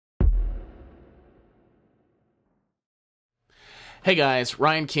Hey guys,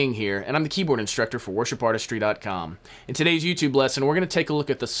 Ryan King here, and I'm the keyboard instructor for worshipartistry.com. In today's YouTube lesson, we're going to take a look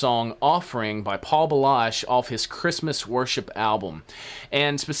at the song Offering by Baloche off his Christmas Worship album.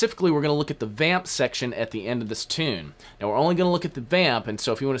 And specifically, we're going to look at the vamp section at the end of this tune. Now, we're only going to look at the vamp, and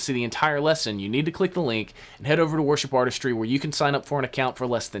so if you want to see the entire lesson, you need to click the link and head over to Worship Artistry, where you can sign up for an account for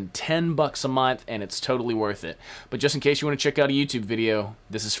less than $10 a month, and it's totally worth it. But just in case you want to check out a YouTube video,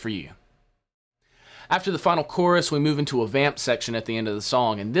 this is for you. After the final chorus, we move into a vamp section at the end of the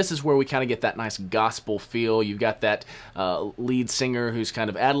song, and this is where we kind of get that nice gospel feel. You've got that lead singer who's kind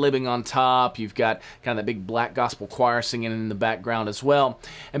of ad-libbing on top. You've got kind of that big black gospel choir singing in the background as well.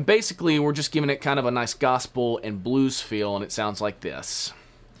 And basically, we're just giving it kind of a nice gospel and blues feel, and it sounds like this.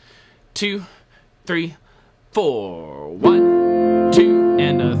 2, 3, 4. 1, 2,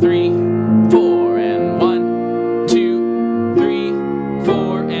 and a 3, 4, and 1, 2, 3,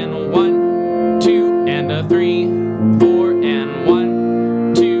 4, and 1, 2, and a 3, 4, and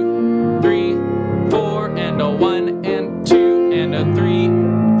 1, 2, 3, 4, and a 1, and 2, and a 3,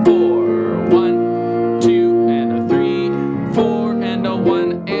 4, 1, 2, and a 3, 4, and a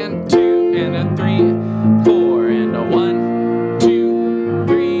 1, and 2, and a 3, 4, and a 1, 2,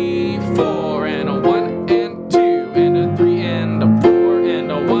 3, 4, and a 1, and 2, and a 3, and a 4,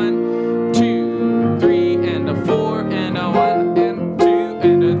 and a 1, 2, 3, and a 4, and a 1, and 2,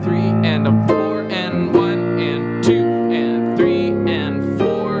 and a 3, and a 4.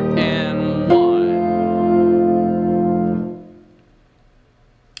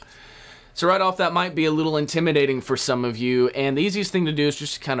 So right off, that might be a little intimidating for some of you, and the easiest thing to do is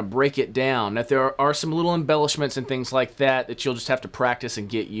just to kind of break it down. Now, there are some little embellishments and things like that that you'll just have to practice and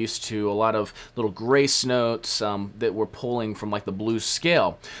get used to. A lot of little grace notes that we're pulling from like the blues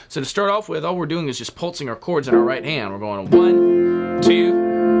scale. So to start off with, all we're doing is just pulsing our chords in our right hand. We're going 1,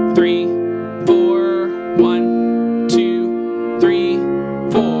 2, 3, 4, 1, 2, 3,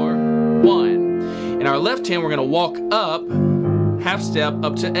 4, 1. In our left hand, we're going to walk up, half step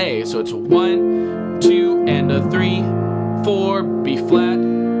up to A. So it's 1, 2, and a 3, 4, B flat,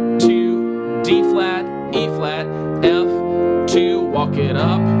 2, D flat, E flat, F, 2, walk it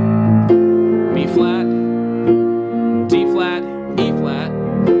up, B flat, D flat, E flat.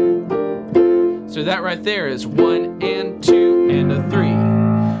 So that right there is 1 and 2 and a 3,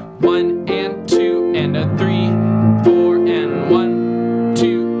 1 and 2 and a 3, 4 and 1,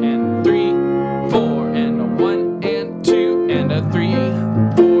 2 and 3, 4 and a 1 and 2 and a 3,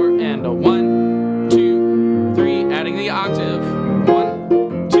 4 and a 1, 2, 3, adding the octave,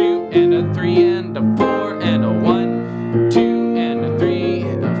 1, 2 and a 3 and a 4 and a 1, 2 and a 3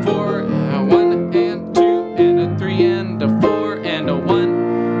 and a 4, a 1 and 2 and a 3 and a 4 and a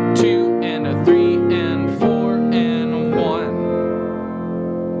 1, 2 and a 3 and 4 and 1.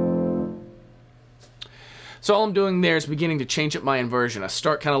 So all I'm doing there is beginning to change up my inversion. I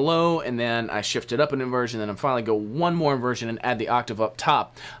start kind of low, and then I shift it up an inversion, then I finally go one more inversion and add the octave up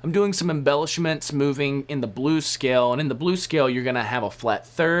top. I'm doing some embellishments moving in the blues scale, and in the blues scale you're going to have a flat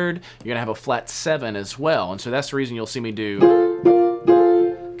third, you're going to have a flat 7 as well, and so that's the reason you'll see me do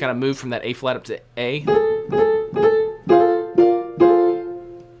kind of move from that A flat up to A.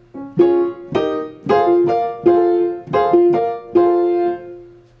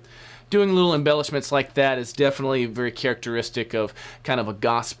 Doing little embellishments like that is definitely very characteristic of kind of a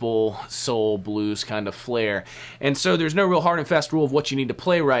gospel, soul, blues kind of flair. And so there's no real hard and fast rule of what you need to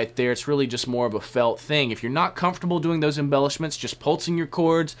play right there. It's really just more of a felt thing. If you're not comfortable doing those embellishments, just pulsing your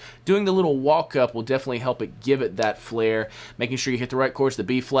chords, doing the little walk up will definitely help it give it that flair. Making sure you hit the right chords, the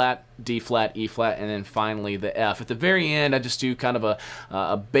B flat, D flat, E flat, and then finally the F. At the very end, I just do kind of a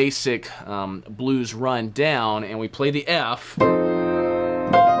basic blues run down, and we play the F.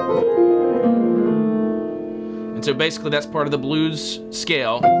 And so basically that's part of the blues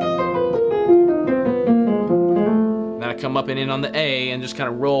scale. Then I come up and in on the A and just kind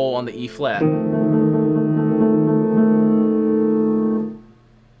of roll on the E flat.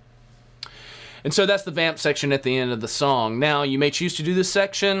 And so that's the vamp section at the end of the song. Now, you may choose to do this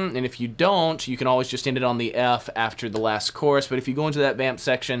section, and if you don't, you can always just end it on the F after the last chorus. But if you go into that vamp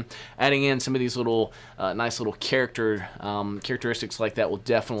section, adding in some of these little nice little characteristics like that will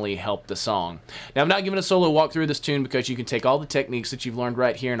definitely help the song. Now, I'm not giving a solo walk through this tune because you can take all the techniques that you've learned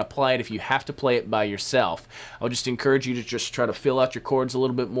right here and apply it if you have to play it by yourself. I would just encourage you to just try to fill out your chords a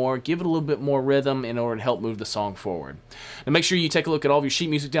little bit more, give it a little bit more rhythm in order to help move the song forward. Now, make sure you take a look at all of your sheet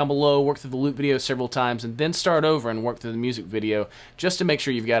music down below, work through the loop video several times, and then start over and work through the music video just to make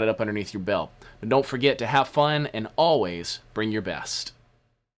sure you've got it up underneath your belt. But don't forget to have fun and always bring your best.